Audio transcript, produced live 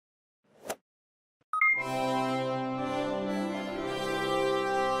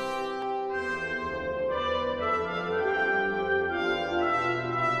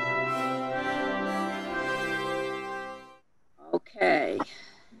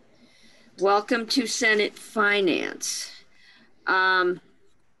Welcome to Senate Finance.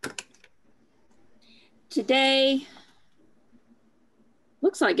 Today,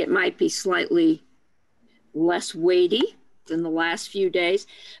 looks like it might be slightly less weighty than the last few days,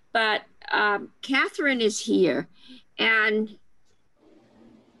 but Catherine is here. And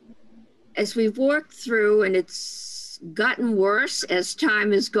as we've worked through, and it's gotten worse as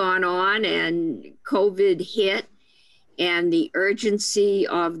time has gone on and COVID hit, and the urgency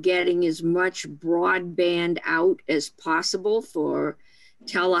of getting as much broadband out as possible for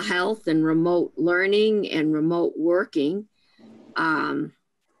telehealth and remote learning and remote working has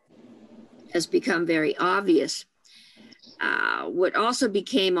become very obvious. What also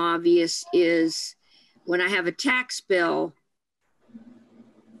became obvious is when I have a tax bill,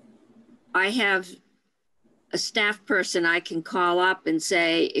 I have a staff person I can call up and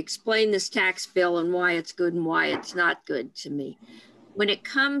say, explain this tax bill and why it's good and why it's not good to me. When it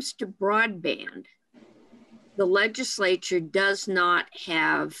comes to broadband, the legislature does not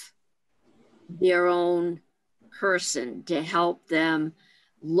have their own person to help them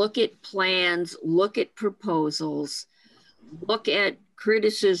look at plans, look at proposals, look at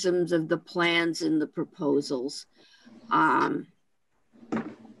criticisms of the plans and the proposals,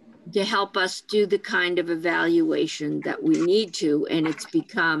 to help us do the kind of evaluation that we need to. And it's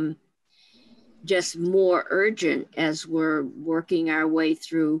become just more urgent as we're working our way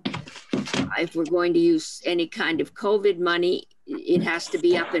through. If we're going to use any kind of COVID money, it has to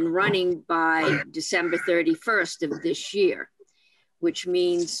be up and running by December 31st of this year, which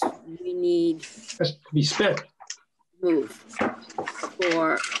means we need has to be spent. Move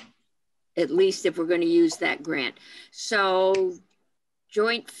for at least if we're going to use that grant. So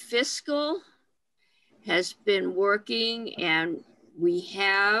Joint Fiscal has been working, and we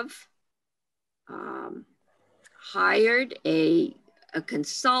have hired a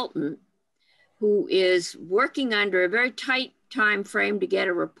consultant who is working under a very tight time frame to get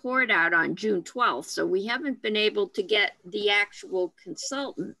a report out on June 12th. So we haven't been able to get the actual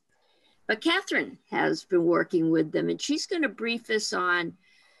consultant, but Catherine has been working with them, and she's going to brief us on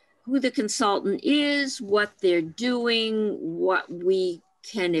who the consultant is, what they're doing, what we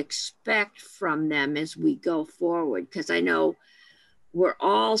can expect from them as we go forward. Because I know we're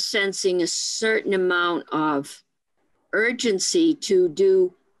all sensing a certain amount of urgency to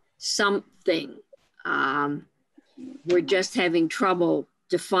do something. We're just having trouble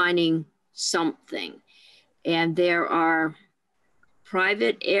defining something. And there are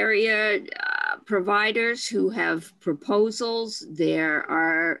private area providers who have proposals. There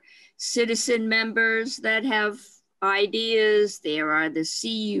are citizen members that have ideas. There are the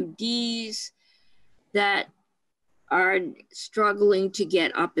CUDs that are struggling to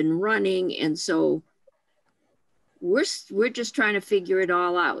get up and running. And so we're just trying to figure it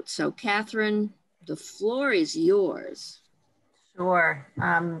all out. So Catherine, the floor is yours. Sure.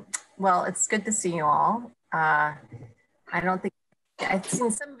 Well, it's good to see you all. I don't think I've seen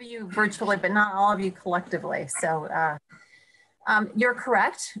some of you virtually, but not all of you collectively. So you're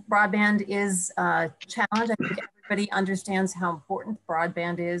correct. Broadband is a challenge. I think everybody understands how important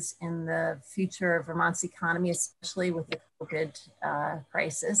broadband is in the future of Vermont's economy, especially with the COVID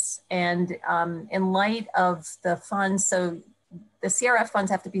crisis. And in light of the funds, so the CRF funds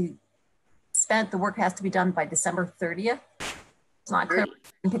have to be spent. The work has to be done by December 30th. It's not clear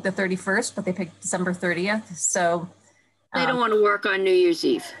they pick the 31st, but they picked December 30th. So they don't want to work on New Year's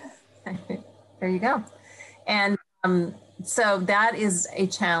Eve. There you go. And so that is a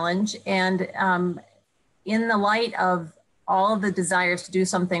challenge. And in the light of all of the desires to do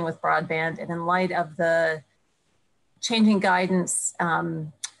something with broadband, and in light of the changing guidance,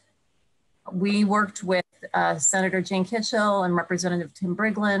 we worked with Senator Jane Kitchell and Representative Tim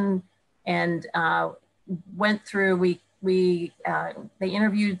Briglin, and went through, they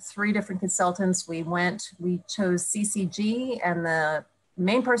interviewed 3 different consultants. We chose CCG, and the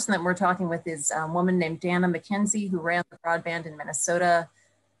main person that we're talking with is a woman named Dana McKenzie, who ran the broadband in Minnesota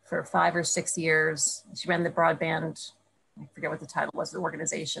for 5 or 6 years. She ran the broadband, I forget what the title was, the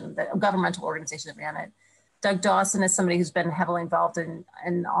organization, the governmental organization that ran it. Doug Dawson is somebody who's been heavily involved in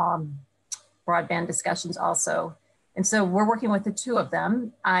broadband discussions also. And so we're working with the 2 of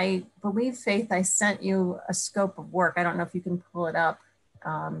them. I believe, Faith, I sent you a scope of work. I don't know if you can pull it up.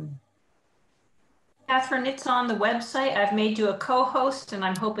 Catherine, it's on the website. I've made you a co-host, and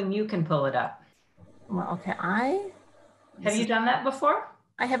I'm hoping you can pull it up. Well, okay, Have you done that before?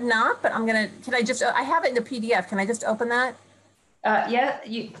 I have not, but I have it in the PDF. Can I just open that? Yes,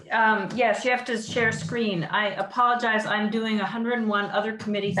 you have to share screen. I apologize. I'm doing 101 other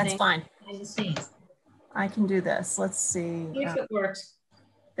committee things. That's fine. Behind the scenes. I can do this. Let's see. If it works.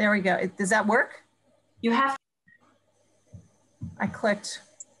 There we go. Does that work? You have I clicked.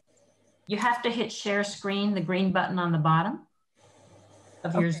 You have to hit share screen, the green button on the bottom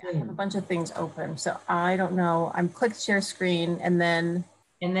of your Okay, I have a Zoom. bunch of things open, so I don't know. I'm clicked share screen and then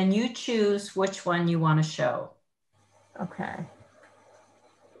you choose which one you want to show. okay.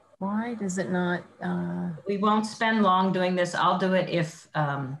 Why does it not? We won't spend long doing this. I'll do it if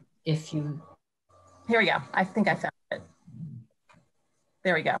you. Here we go. I think I found it.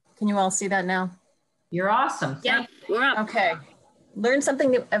 There we go. Can you all see that now? You're awesome. Yeah, we're up. Okay. Learn something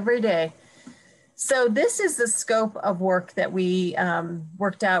new every day. So this is the scope of work that we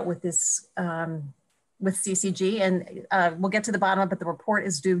worked out with this with CCG, and we'll get to the bottom of it. The report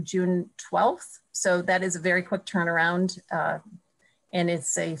is due June 12th. So that is a very quick turnaround. And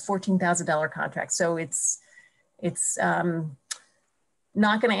it's a $14,000 contract. So it's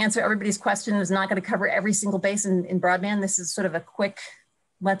not going to answer everybody's question. It's not going to cover every single base in broadband. This is sort of a quick,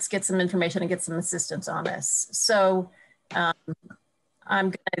 let's get some information and get some assistance on this. So I'm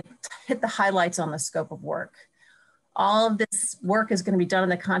going to hit the highlights on the scope of work. All of this work is going to be done in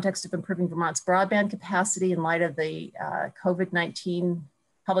the context of improving Vermont's broadband capacity in light of the COVID-19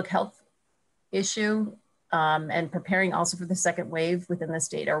 public health issue, and preparing also for the second wave within the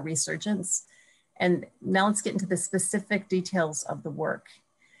state, or resurgence. And now let's get into the specific details of the work.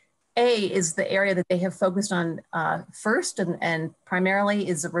 A is the area that they have focused on first and primarily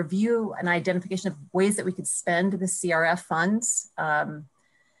is a review and identification of ways that we could spend the CRF funds.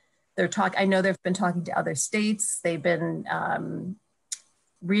 I know they've been talking to other states. They've been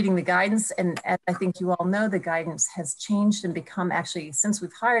reading the guidance, and as I think you all know, the guidance has changed and become, actually, since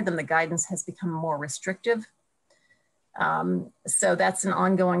we've hired them, the guidance has become more restrictive. So that's an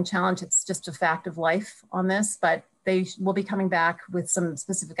ongoing challenge. It's just a fact of life on this, but they will be coming back with some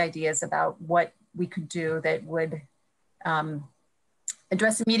specific ideas about what we could do that would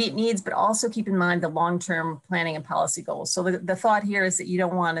address immediate needs, but also keep in mind the long-term planning and policy goals. So the thought here is that you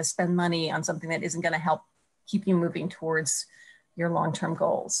don't want to spend money on something that isn't going to help keep you moving towards your long-term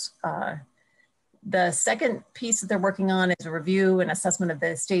goals. The second piece that they're working on is a review and assessment of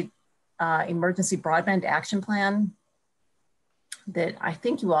the state emergency broadband action plan that I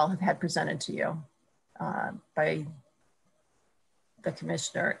think you all have had presented to you by the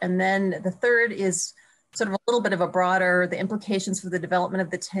commissioner. And then the third is sort of a little bit of a broader, the implications for the development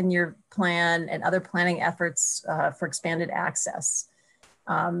of the 10-year plan and other planning efforts for expanded access.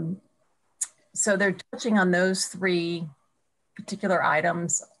 So they're touching on those three particular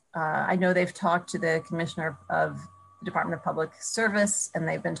items. I know they've talked to the commissioner of the Department of Public Service, and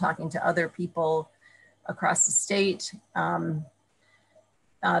they've been talking to other people across the state. The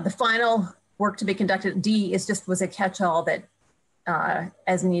final work to be conducted, D, was a catch-all that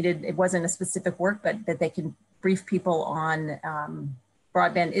as needed, it wasn't a specific work, but that they can brief people on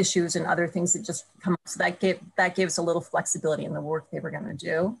broadband issues and other things that just come up. So that gave us a little flexibility in the work they were going to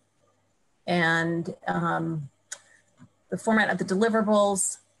do. And the format of the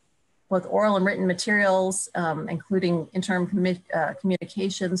deliverables, both oral and written materials, including interim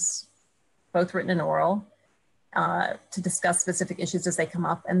communications, both written and oral, to discuss specific issues as they come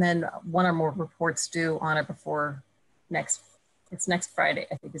up, and then one or more reports due on or before next Friday,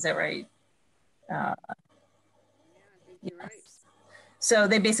 I think, is that right? Yeah, I think you're right. So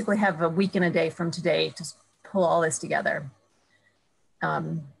they basically have a week and a day from today to pull all this together.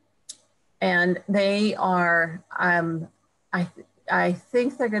 And they are, I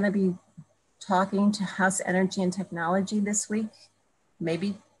think they're going to be talking to House Energy and Technology this week,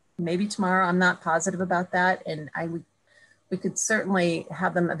 maybe tomorrow. I'm not positive about that. And we could certainly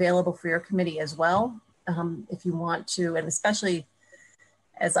have them available for your committee as well, if you want to, and especially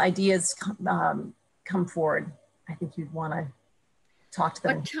as ideas come forward, I think you'd want to talk to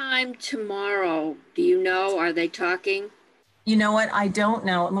them. What time tomorrow? Do you know? Are they talking? You know what? I don't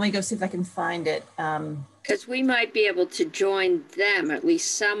know. Let me go see if I can find it. Because we might be able to join them. At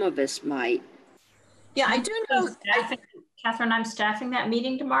least some of us might. Yeah, I do know. Catherine, I'm staffing that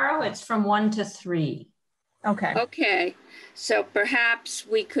meeting tomorrow. It's from 1 to 3. Okay. Okay. So perhaps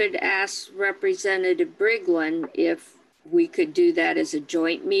we could ask Representative Briglin if we could do that as a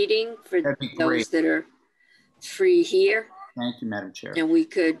joint meeting for those that are free here. Thank you, Madam Chair. And we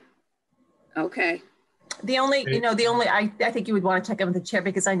could, okay. The only, I think you would want to check in with the chair,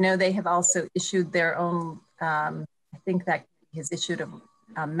 because I know they have also issued their own, I think that has issued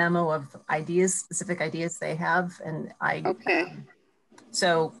a memo of ideas, specific ideas they have. And okay.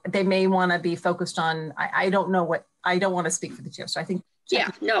 So they may want to be focused on, I don't know what, I don't want to speak for the chair. So I think. Yeah,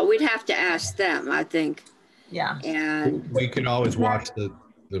 no, we'd have to ask them, I think. Yeah. And we can always watch the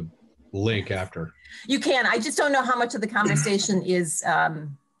link after. You can. I just don't know how much of the conversation is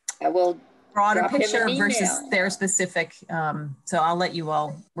I will broader drop him picture an versus email. their specific. So I'll let you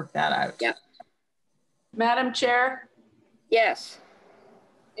all work that out. Yep. Madam Chair, Yes.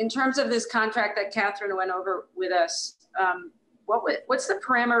 in terms of this contract that Catherine went over with us, what's the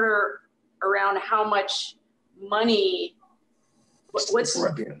parameter around how much money, what's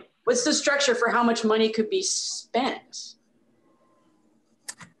the structure for how much money could be spent?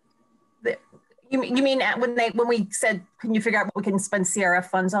 You mean when we said, can you figure out what we can spend CRF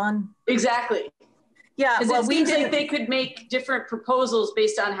funds on? Exactly. Yeah, well, it seems like they could make different proposals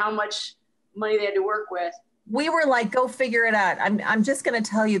based on how much money they had to work with. We were like, go figure it out. I'm just going to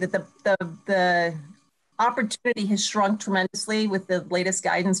tell you that the opportunity has shrunk tremendously with the latest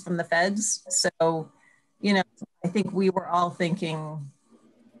guidance from the feds. So, you know, I think we were all thinking,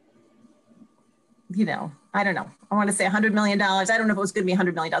 you know, I don't know. I want to say $100 million. I don't know if it was going to be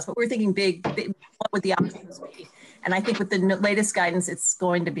 $100 million, but we were thinking big, what would the options be? And I think with the latest guidance, it's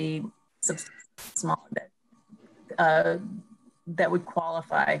going to be small that would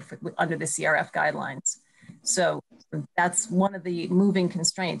qualify under the CRF guidelines. So that's one of the moving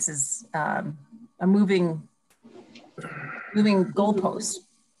constraints is a moving goalpost.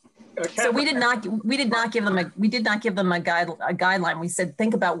 So we did not give them a guideline. We said,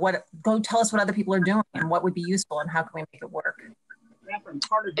 think about go tell us what other people are doing and what would be useful and how can we make it work.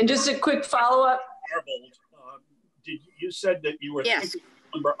 And just a quick follow-up. You said that you were yes. thinking of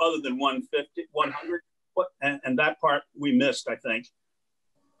a number other than 150, 100, and that part we missed, I think.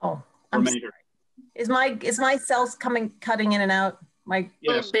 Oh, I'm sorry. Is my cells cutting in and out? Yes,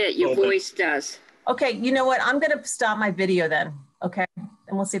 a little bit. Your voice does. Okay, you know what? I'm going to stop my video then. Okay, and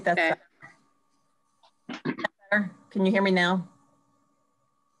we'll see if that's better. Can you hear me now?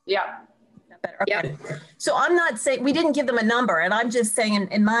 Yeah. Better. Okay. Yep. So I'm not saying we didn't give them a number, and I'm just saying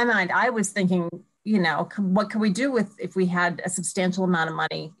in my mind, I was thinking, you know, what could we do if we had a substantial amount of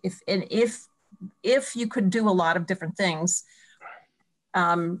money? If you could do a lot of different things,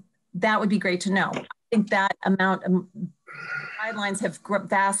 that would be great to know. I think that amount of guidelines have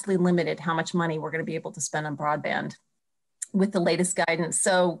vastly limited how much money we're going to be able to spend on broadband with the latest guidance.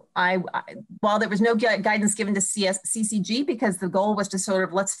 So while there was no guidance given to CCG because the goal was to sort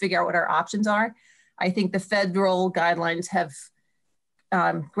of let's figure out what our options are, I think the federal guidelines have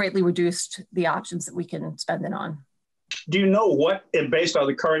greatly reduced the options that we can spend it on. Do you know what, based on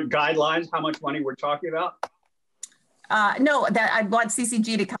the current guidelines, how much money we're talking about? No, that I want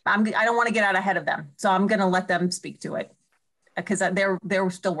CCG to come. I don't want to get out ahead of them, so I'm going to let them speak to it because they're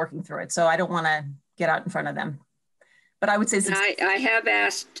still working through it. So I don't want to get out in front of them. But I would say I have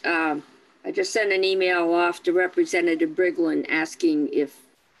asked. I just sent an email off to Representative Briglin asking if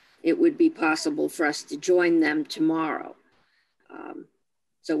it would be possible for us to join them tomorrow,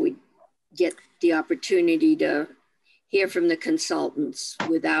 so we get the opportunity to hear from the consultants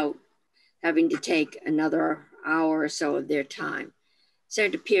without having to take another hour or so of their time.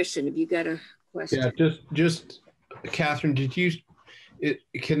 Senator Pearson, have you got a question? Yeah, just Catherine,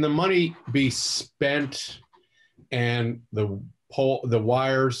 can the money be spent and the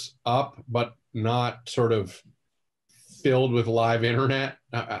wires up, but not sort of filled with live internet?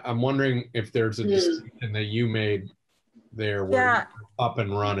 I'm wondering if there's a distinction that you made there where you're up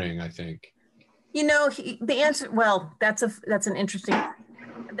and running, I think. You know, the answer, well, that's an interesting,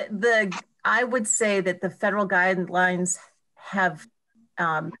 I would say that the federal guidelines have,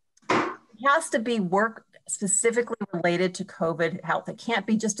 has to be work specifically related to COVID health. It can't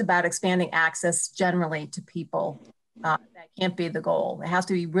be just about expanding access generally to people. That can't be the goal. It has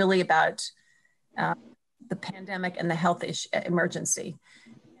to be really about the pandemic and the health emergency.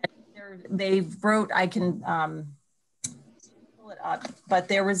 And they wrote, I can pull it up, but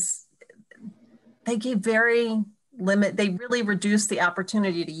they gave they really reduced the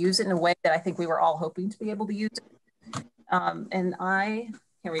opportunity to use it in a way that I think we were all hoping to be able to use it.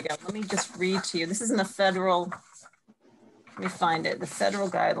 Here we go. Let me just read to you. This is in the federal, let me find it, the federal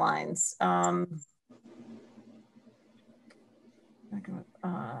guidelines. Hang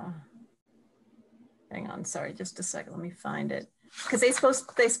on, sorry, just a second. Let me find it. Because they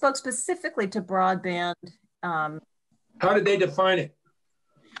spoke specifically to broadband. How did they define it?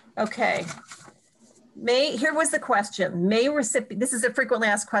 Okay. Here was the question. This is a frequently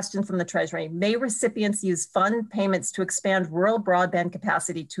asked question from the Treasury. May recipients use fund payments to expand rural broadband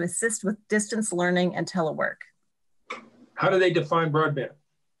capacity to assist with distance learning and telework? How do they define broadband?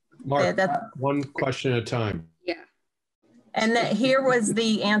 Mark, one question at a time. Yeah. And here was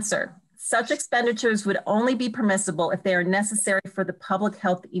the answer. Such expenditures would only be permissible if they are necessary for the public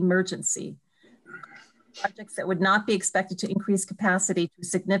health emergency. Projects that would not be expected to increase capacity to a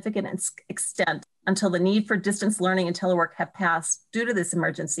significant extent until the need for distance learning and telework have passed due to this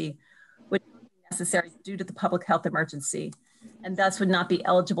emergency, which is necessary due to the public health emergency, and thus would not be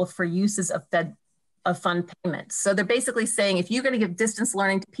eligible for uses of fund payments. So they're basically saying, if you're going to give distance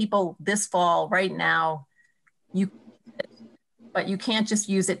learning to people this fall, right now, but you can't just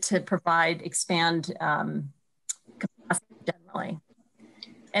use it to expand capacity generally.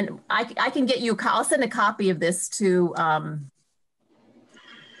 And I can get you, I'll send a copy of this to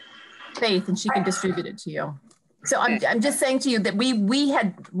Faith, and she can distribute it to you. So I'm just saying to you that we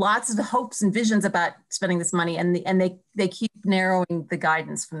had lots of hopes and visions about spending this money, and they keep narrowing the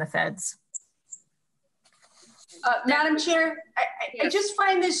guidance from the feds. Madam Chair, I just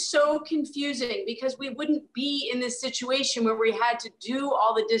find this so confusing, because we wouldn't be in this situation where we had to do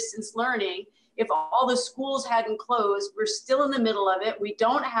all the distance learning if all the schools hadn't closed. We're still in the middle of it. We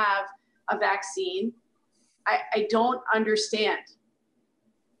don't have a vaccine. I don't understand.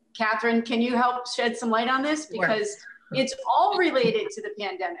 Catherine, can you help shed some light on this? Because it's all related to the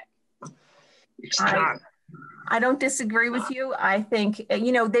pandemic. I don't disagree with you. I think,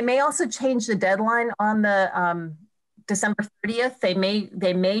 they may also change the deadline on the December 30th.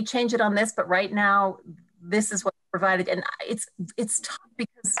 They may change it on this, but right now, this is what's provided. And it's tough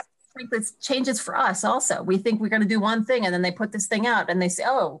because frankly, it's changes for us also. We think we're going to do one thing, and then they put this thing out and they say,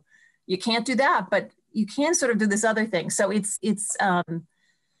 oh, you can't do that, but you can sort of do this other thing. So I'm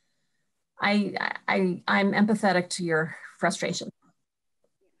empathetic to your frustration.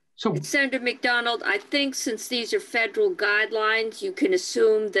 So, Senator McDonald, I think since these are federal guidelines, you can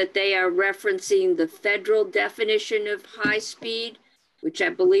assume that they are referencing the federal definition of high speed, which I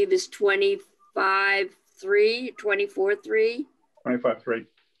believe is 25.3, 24.3. 25.3.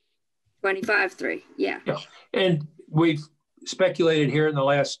 25.3, yeah. And we've speculated here in the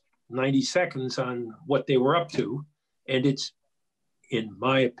last 90 seconds on what they were up to. And it's, in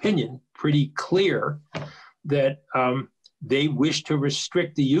my opinion, pretty clear that they wish to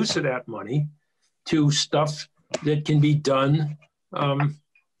restrict the use of that money to stuff that can be done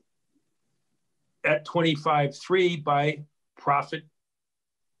at 25.3 by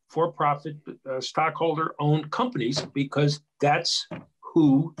for-profit stockholder-owned companies, because that's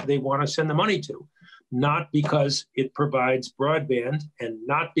who they want to send the money to, not because it provides broadband and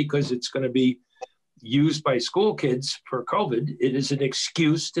not because it's going to be used by school kids for COVID. It is an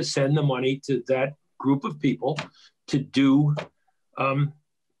excuse to send the money to that group of people to do, to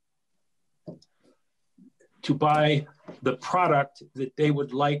buy the product that they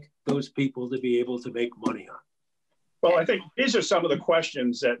would like those people to be able to make money on. Well, I think these are some of the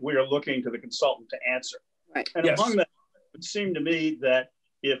questions that we are looking to the consultant to answer. Right. And among them, it would seem to me that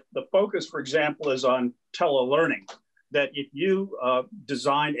if the focus, for example, is on telelearning, that if you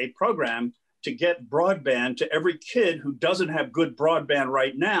design a program to get broadband to every kid who doesn't have good broadband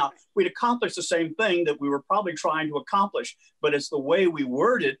right now, we'd accomplish the same thing that we were probably trying to accomplish, but it's the way we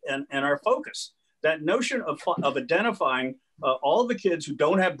word it and our focus. That notion of identifying all of the kids who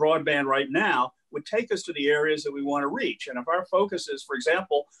don't have broadband right now would take us to the areas that we want to reach. And if our focus is, for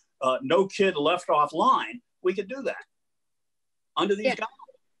example, no kid left offline, we could do that under these guidelines.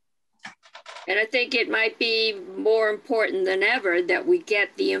 And I think it might be more important than ever that we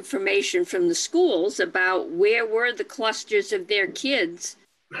get the information from the schools about where were the clusters of their kids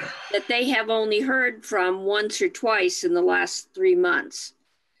that they have only heard from once or twice in the last 3 months,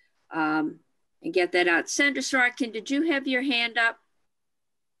 and get that out. Senator Sorokin, did you have your hand up?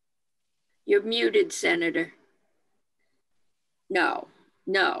 You're muted, Senator. No.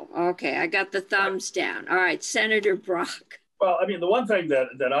 Okay, I got the thumbs down. All right, Senator Brock. Well, I mean, the one thing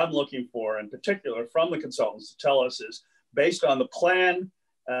that I'm looking for in particular from the consultants to tell us is, based on the plan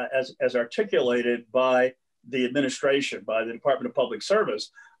as articulated by the administration, by the Department of Public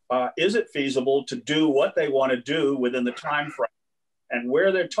Service, is it feasible to do what they want to do within the time frame? And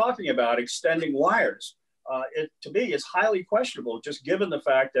where they're talking about extending wires, it to me is highly questionable, just given the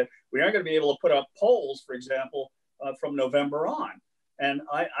fact that we aren't going to be able to put up poles, for example, from November on. And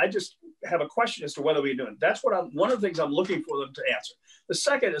I just have a question as to whether we do it. That's what one of the things I'm looking for them to answer. The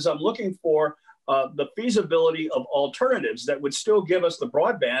second is I'm looking for the feasibility of alternatives that would still give us the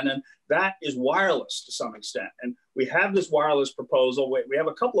broadband, and that is wireless to some extent. And we have this wireless proposal. We have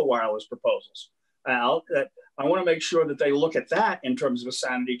a couple of wireless proposals out that I want to make sure that they look at that in terms of a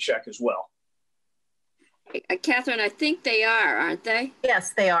sanity check as well. Catherine, I think they are, aren't they?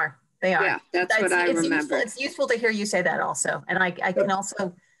 Yes, they are. They are. Yeah, that's what I remember. It's useful to hear you say that also. And I can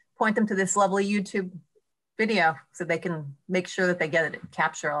also point them to this lovely YouTube video so they can make sure that they get it,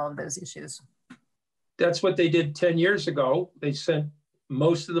 capture all of those issues. That's what they did 10 years ago. They sent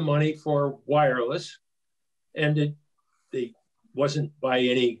most of the money for wireless, and it wasn't by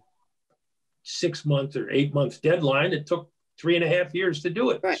any 6-month or 8-month deadline. It took 3.5 years to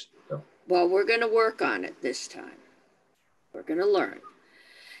do it. Right. So. Well, we're going to work on it this time. We're going to learn.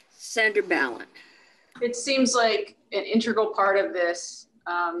 Senator Ballin. It seems like an integral part of this,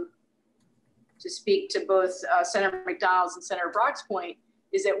 to speak to both Senator McDonald's and Senator Brock's point,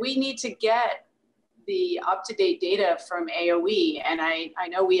 is that we need to get the up-to-date data from AOE. And I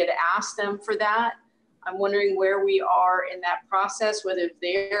know we had asked them for that. I'm wondering where we are in that process, whether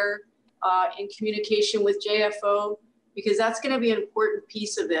they're in communication with JFO, because that's going to be an important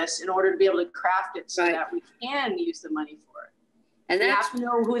piece of this in order to be able to craft it so that we can use the money for it. And we have to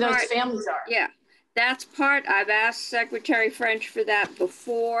know who those families are. Yeah, that's part, I've asked Secretary French for that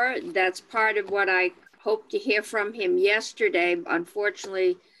before. That's part of what I hope to hear from him yesterday.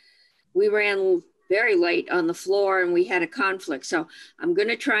 Unfortunately, we ran very late on the floor and we had a conflict. So I'm going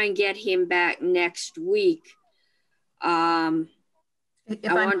to try and get him back next week. I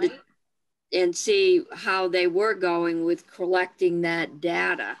wanted to, and see how they were going with collecting that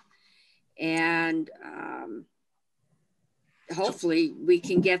data. And hopefully we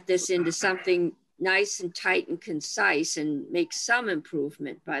can get this into something nice and tight and concise and make some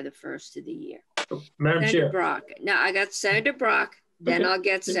improvement by the first of the year. Madam Senator Chair. Brock. Now I got Senator Brock, then I'll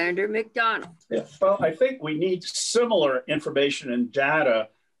get Senator McDonald. Yeah. Well, I think we need similar information and data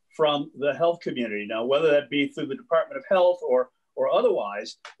from the health community now, whether that be through the Department of Health or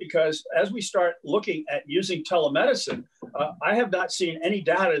otherwise, because as we start looking at using telemedicine, I have not seen any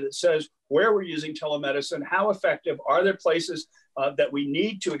data that says where we're using telemedicine, how effective, are there places that we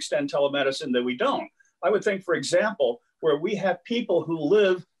need to extend telemedicine that we don't. I would think, for example, where we have people who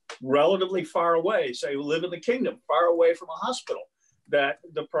live relatively far away, say who live in the kingdom, far away from a hospital, that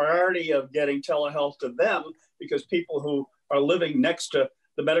the priority of getting telehealth to them, because people who are living next to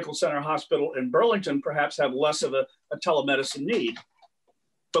the medical center hospital in Burlington perhaps have less of a telemedicine need.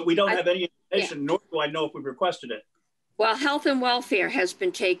 But we don't have any information, nor do I know if we've requested it. Well, Health and Welfare has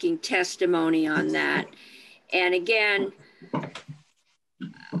been taking testimony on that. And again,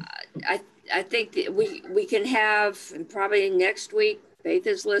 I think that we can have, and probably next week, Faith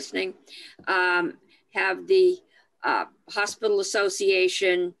is listening, have the Hospital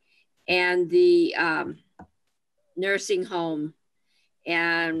Association and the nursing home,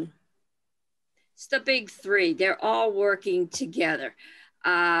 and it's the big three. They're all working together.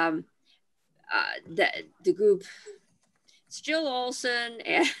 The group, it's Jill Olson,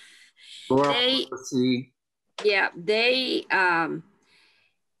 and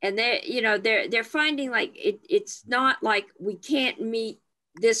they're finding like it's not like we can't meet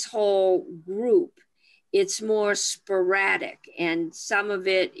this whole group. It's more sporadic, and some of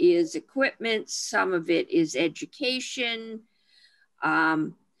it is equipment, some of it is education.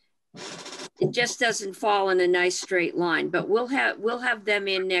 It just doesn't fall in a nice straight line, but we'll have them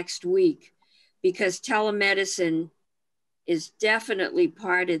in next week, because telemedicine is definitely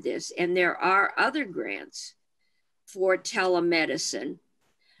part of this. And there are other grants for telemedicine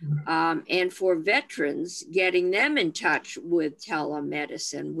and for veterans, getting them in touch with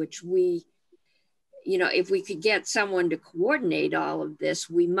telemedicine, which we, if we could get someone to coordinate all of this,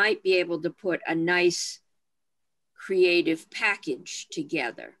 we might be able to put a nice creative package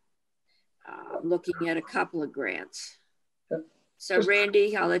together, looking at a couple of grants. So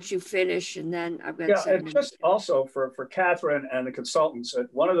Randy, I'll let you finish, and then I've got and just also for Catherine and the consultants,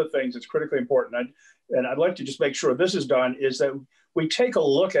 one of the things that's critically important, and I'd like to just make sure this is done, is that we take a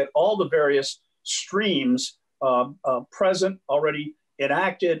look at all the various streams present, already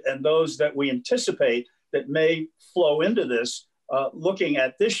enacted, and those that we anticipate that may flow into this, looking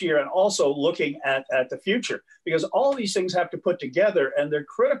at this year and also looking at the future, because all these things have to put together, and they're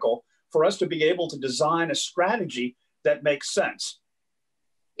critical for us to be able to design a strategy that makes sense.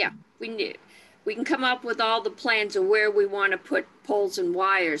 Yeah, we can come up with all the plans of where we want to put poles and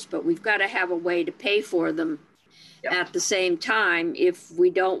wires, but we've got to have a way to pay for them at the same time if we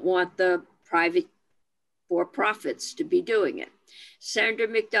don't want the private for-profits to be doing it. Senator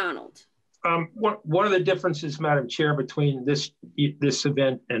McDonald. One of the differences, Madam Chair, between this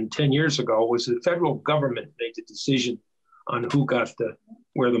event and 10 years ago was the federal government made the decision on who got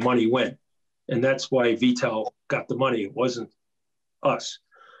where the money went. And that's why VTEL got the money. It wasn't us.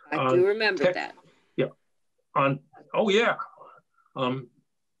 I do remember that. Yeah.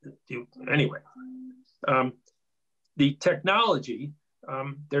 Anyway, the technology,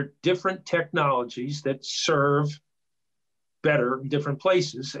 there are different technologies that serve better in different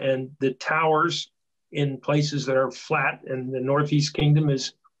places. And the towers in places that are flat, and the Northeast Kingdom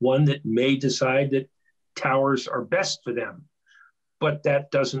is one that may decide that towers are best for them. But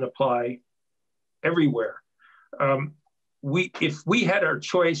that doesn't apply everywhere. If we had our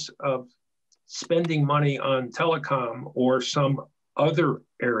choice of spending money on telecom or some other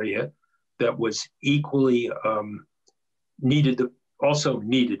area that was equally also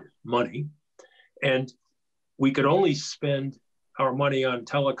needed money, and we could only spend our money on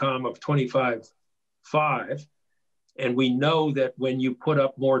telecom of 25.5, and we know that when you put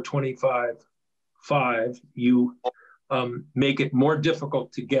up more 25.5, you make it more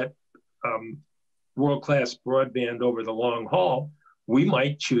difficult to get world-class broadband over the long haul. We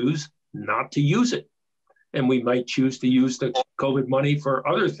might choose not to use it. And we might choose to use the COVID money for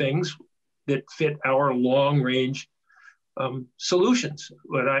other things that fit our long-range solutions.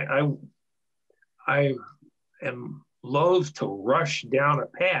 But I am loath to rush down a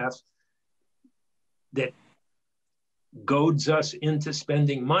path that goads us into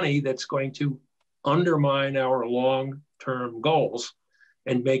spending money that's going to undermine our long-term goals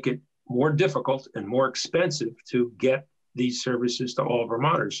and make it more difficult and more expensive to get these services to all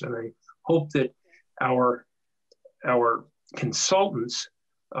Vermonters. And I hope that our consultants,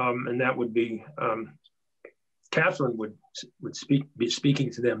 and that would be Catherine would be speaking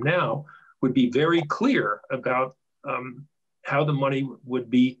to them now, would be very clear about how the money would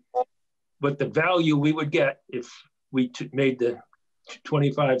be, what the value we would get if we made the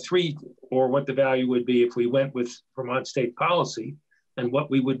 25.3, or what the value would be if we went with Vermont state policy, and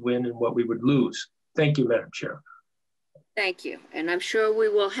what we would win and what we would lose. Thank you, Madam Chair. Thank you. And I'm sure we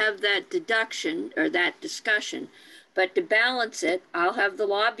will have that deduction or that discussion. But to balance it, I'll have the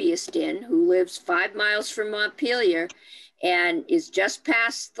lobbyist in who lives 5 miles from Montpelier and is just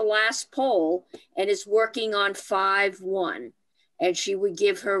past the last poll and is working on 5-1. And she would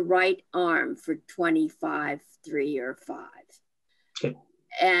give her right arm for 25.3 or 5. Okay.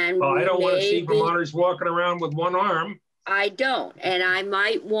 And well, I don't want to see Vermonters walking around with one arm. I don't. And I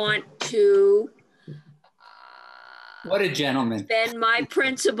might want to what a gentleman. Bend my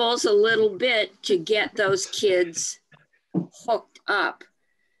principles a little bit to get those kids hooked up.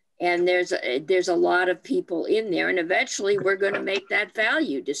 And there's a lot of people in there. And eventually we're going to make that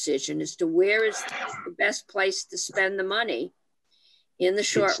value decision as to where is the best place to spend the money in the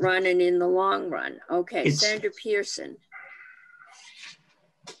short run and in the long run. Okay, Senator Pearson.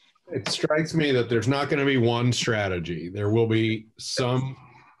 It strikes me that there's not going to be one strategy. There will be some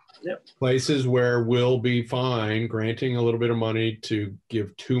places where we'll be fine granting a little bit of money to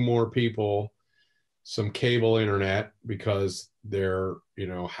give 2 more people some cable internet because they're,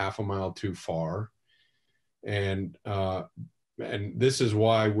 half a mile too far. And this is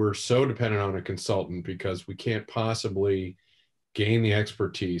why we're so dependent on a consultant, because we can't possibly gain the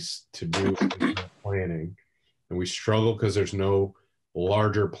expertise to do planning. And we struggle because there's no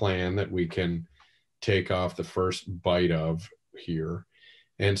larger plan that we can take off the first bite of here.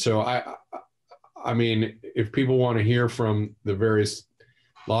 And so I mean, if people want to hear from the various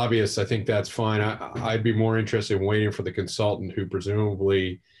lobbyists, I think that's fine. I'd be more interested in waiting for the consultant who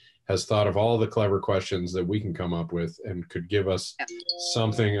presumably has thought of all the clever questions that we can come up with and could give us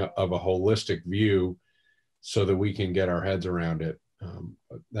something of a holistic view so that we can get our heads around it.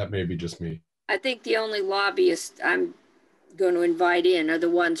 That may be just me. I think the only lobbyists I'm going to invite in are the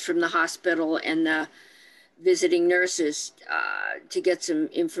ones from the hospital and the visiting nurses to get some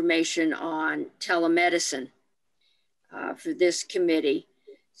information on telemedicine for this committee.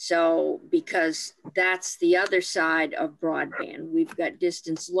 So, because that's the other side of broadband. We've got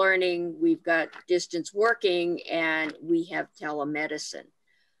distance learning, we've got distance working, and we have telemedicine,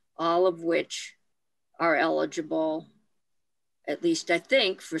 all of which are eligible, at least I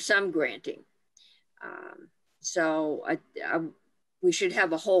think, for some granting. So we should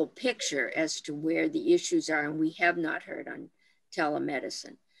have a whole picture as to where the issues are, and we have not heard on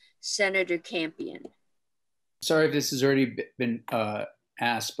telemedicine. Senator Campion. Sorry if this has already been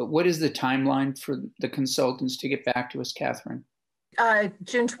asked, but what is the timeline for the consultants to get back to us, Catherine?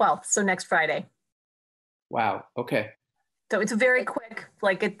 June 12th, so next Friday. Wow, okay. So it's a very quick,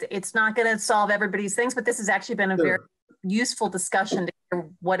 like it's not gonna solve everybody's things, but this has actually been a very useful discussion to hear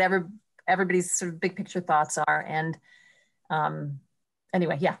whatever everybody's sort of big picture thoughts are. And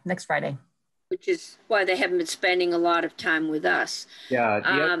anyway, yeah, next Friday. Which is why they haven't been spending a lot of time with us. Yeah.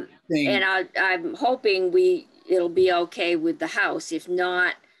 And I'm hoping it'll be okay with the House. If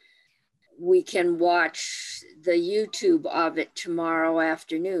not, we can watch the YouTube of it tomorrow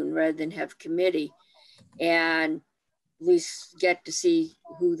afternoon rather than have committee, and at least get to see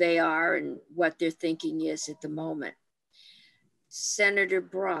who they are and what their thinking is at the moment. Senator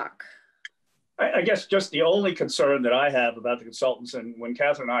Brock. I guess just the only concern that I have about the consultants, and when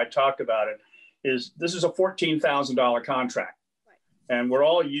Catherine and I talked about it, is this is a $14,000 contract. Right. And we're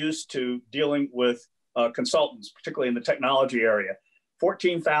all used to dealing with consultants, particularly in the technology area,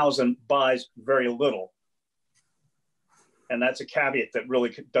 14,000 buys very little. And that's a caveat that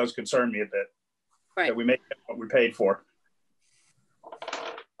really does concern me a bit. Right. That we make what we paid for.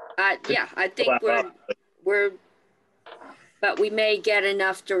 Yeah, I think but we may get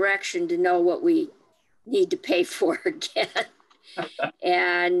enough direction to know what we need to pay for again.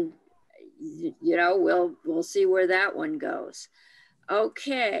 And, you know, we'll see where that one goes.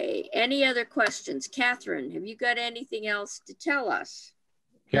 Okay, any other questions? Catherine, have you got anything else to tell us?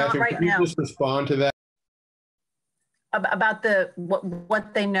 Catherine, right can you now. just respond to that? About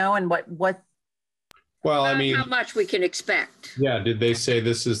what they know and what. Well, I mean, how much we can expect. Yeah, did they say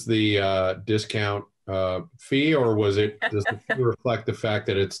this is the discount fee, or does it reflect the fact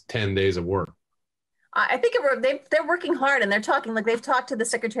that it's 10 days of work? I think they're working hard, and they're talking, like, they've talked to the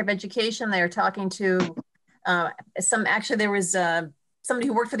Secretary of Education. They're talking to actually there was somebody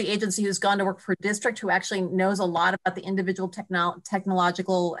who worked for the agency who's gone to work for a district who actually knows a lot about the individual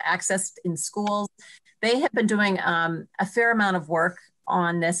technological access in schools. They have been doing a fair amount of work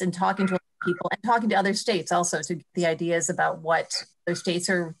on this and talking to people and talking to other states also to get the ideas about what other states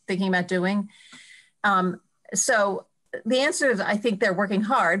are thinking about doing. So the answer is, I think they're working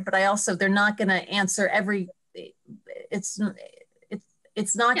hard, but they're not going to answer every, it's not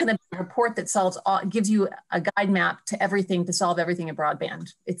going to be a report that gives you a guide map to everything to solve everything in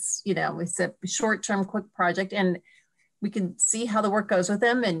broadband. It's, you know, it's a short-term quick project, and we can see how the work goes with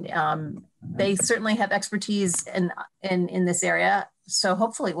them. And they certainly have expertise in this area. So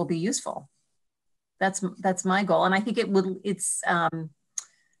hopefully it will be useful. That's my goal. And I think it's,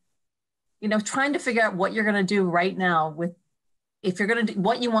 you know, trying to figure out what you're going to do right now if you're going to do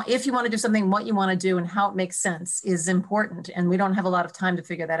what you want, if you want to do something, what you want to do and how it makes sense is important. And we don't have a lot of time to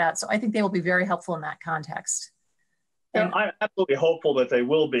figure that out. So I think they will be very helpful in that context. And I'm absolutely hopeful that they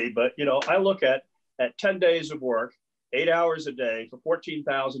will be, but, you know, I look at 10 days of work, 8 hours a day for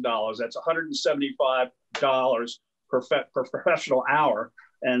 $14,000. That's $175 per professional hour.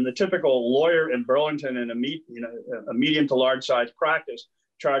 And the typical lawyer in Burlington in a medium to large size practice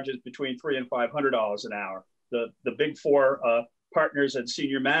charges between $300 and $500 an hour. The big four partners and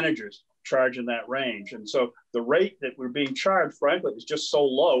senior managers charge in that range. And so the rate that we're being charged, frankly, is just so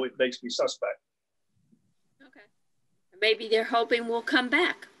low, it makes me suspect. Okay. Maybe they're hoping we'll come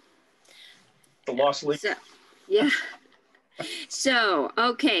back. The lost lead. So, yeah. So,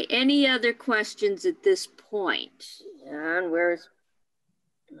 okay, any other questions at this point? And where's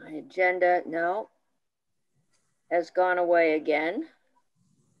my agenda? No, has gone away again.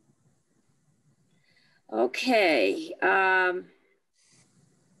 Okay, all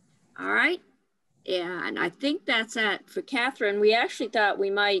right. And I think that's it for Catherine. We actually thought we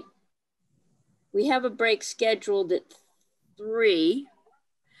have a break scheduled at 3.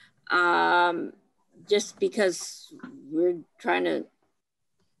 Just because we're trying to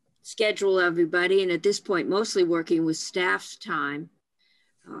schedule everybody, and at this point, mostly working with staff's time.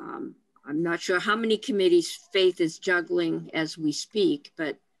 I'm not sure how many committees Faith is juggling as we speak,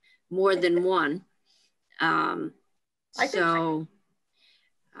 but more than one. I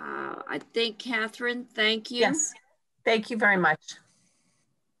think, Catherine, thank you. Yes, thank you very much.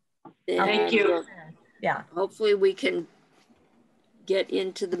 Thank you. Yeah. Hopefully we can get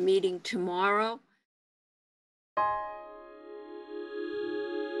into the meeting tomorrow.